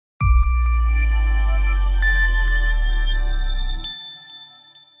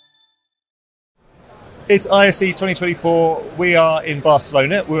It's ISE 2024. We are in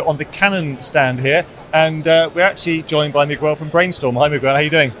Barcelona. We're on the Canon stand here, and we're actually joined by Miguel from Brainstorm. Hi, Miguel. How are you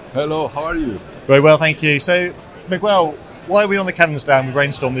doing? Hello. How are you? Very well, thank you. So, Miguel, why are we on the Canon stand with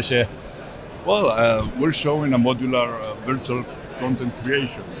Brainstorm this year? Well, we're showing a modular virtual content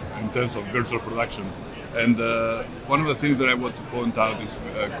creation in terms of virtual production. And one of the things that I want to point out is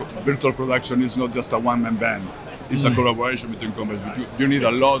virtual production is not just a one-man band. It's a collaboration between companies. You need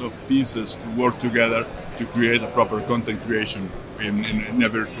a lot of pieces to work together to create a proper content creation in a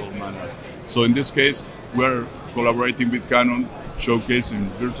virtual manner. So in this case, we're collaborating with Canon, showcasing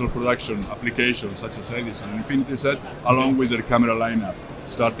virtual production applications such as At ISE and Infinity Set, along with their camera lineup,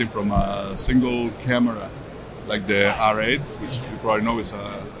 starting from a single camera like the R8, which you probably know is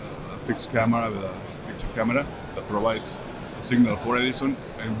a fixed camera with a picture camera that provides a signal for Edison,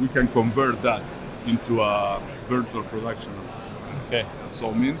 and we can convert that into a virtual production. Okay. That's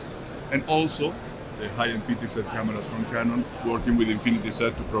all means. And also the high-end PT set cameras from Canon working with Infinity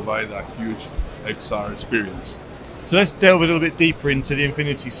Set to provide a huge XR experience. So let's delve a little bit deeper into the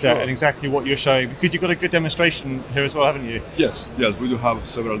Infinity Set Sure. and exactly what you're showing, because you've got a good demonstration here as well, haven't you? Yes, we do have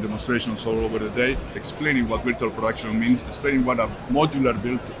several demonstrations all over the day explaining what virtual production means, explaining what a modular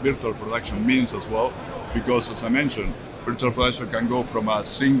virtual production means as well, because as I mentioned, virtual production can go from a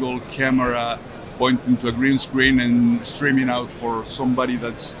single camera pointing to a green screen and streaming out for somebody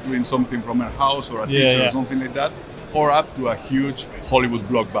that's doing something from a house or a teacher or something like that, or up to a huge Hollywood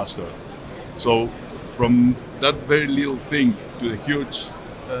blockbuster. So from that very little thing to the huge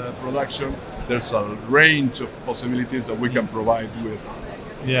production, there's a range of possibilities that we can provide with.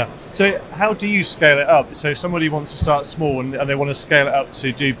 Yeah. So how do you scale it up? So if somebody wants to start small and they want to scale it up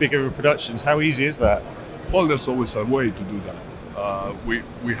to do bigger productions, how easy is that? Well, there's always a way to do that.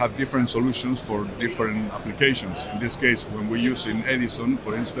 We have different solutions for different applications. In this case, when we use in Edison,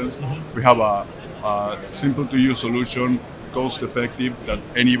 for instance, we have a simple to use solution, cost effective, that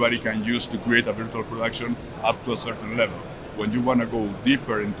anybody can use to create a virtual production up to a certain level. When you want to go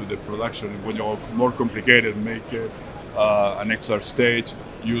deeper into the production, when you're more complicated, make it an XR stage,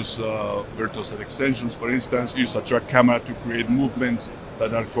 use virtual set extensions, for instance, use a track camera to create movements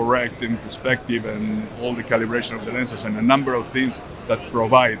that are correct in perspective and all the calibration of the lenses and a number of things that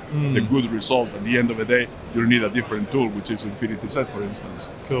provide the good result. At the end of the day, you'll need a different tool, which is Infinity Set, for instance.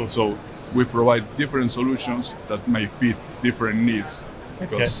 Cool. So we provide different solutions that may fit different needs.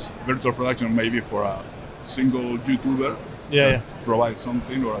 Because virtual production may be for a single YouTuber that provides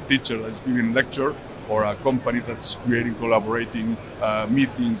something, or a teacher that's giving a lecture, or a company that's creating collaborating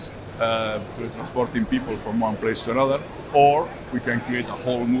meetings, transporting people from one place to another, or we can create a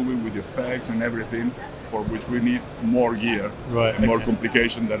whole movie with effects and everything, for which we need more gear and more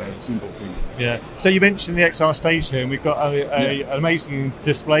complication than a simple thing. Yeah. So you mentioned the XR stage here, and we've got an amazing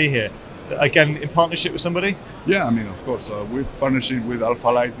display here. Again, in partnership with somebody? Yeah, I mean, of course. We've partnered with Alpha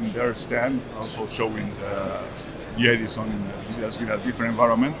Light in their stand, also showing the Edison in a different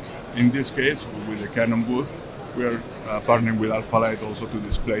environment. In this case, with the Canon booth, we're partnering with Alpha Light also to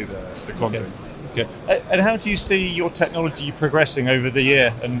display the content. Okay. And how do you see your technology progressing over the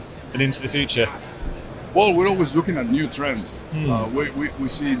year and into the future? Well, we're always looking at new trends. We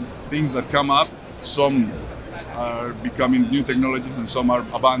see things that come up. Some are becoming new technologies and some are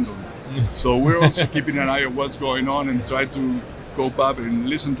abandoned. So we're also keeping an eye on what's going on and try to cope up and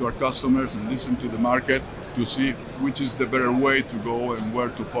listen to our customers and listen to the market to see which is the better way to go and where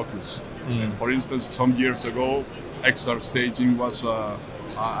to focus. And for instance, some years ago, XR staging was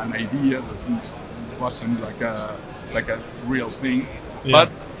an idea that wasn't like a real thing, but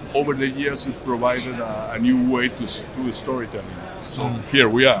over the years it provided a new way to do storytelling. So here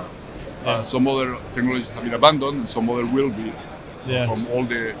we are. Some other technologies have been abandoned and some other will be from all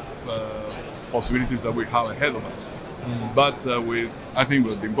the possibilities that we have ahead of us. But I think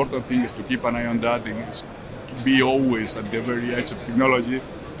the important thing is to keep an eye on that and be always at the very edge of technology,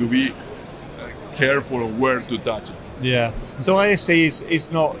 to be careful of where to touch it. Yeah. So ISE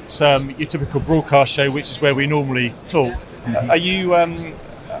is not your typical broadcast show, which is where we normally talk. Are you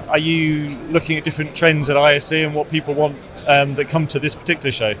looking at different trends at ISE and what people want that come to this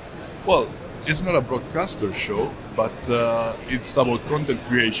particular show? Well, it's not a broadcaster show, but it's about content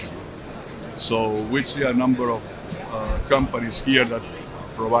creation. So we see a number of companies here that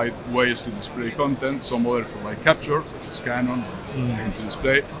provide ways to display content, some other for like capture, such as Canon, to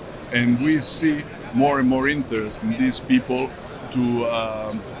display. And we see more and more interest in these people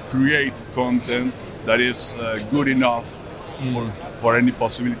to create content that is good enough for any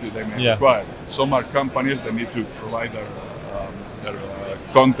possibility they may require. Some are companies that need to provide their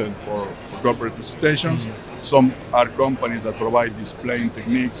content for corporate presentations. Some are companies that provide displaying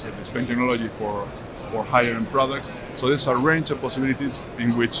techniques and displaying technology for for higher-end products. So there's a range of possibilities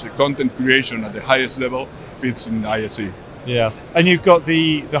in which content creation at the highest level fits in ISE. Yeah, and you've got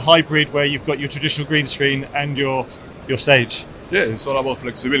the hybrid where you've got your traditional green screen and your stage. Yeah, it's all about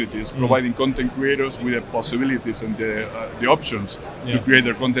flexibility. It's providing content creators with the possibilities and the options to create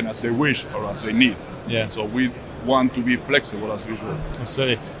their content as they wish or as they need. Yeah. So we want to be flexible as usual.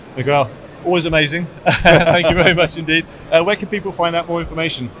 Absolutely. Miguel, always amazing. Thank you very much indeed. Where can people find out more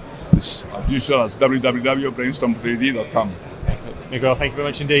information? It's as usual as www.brainstorm3d.com. Miguel, thank you very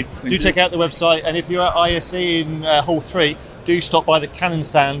much indeed. Do check out the website, and if you're at ISE in Hall 3, do stop by the Canon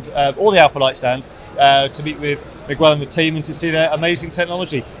stand or the Alpha Light stand to meet with Miguel and the team and to see their amazing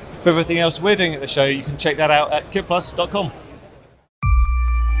technology. For everything else we're doing at the show, you can check that out at kitplus.com.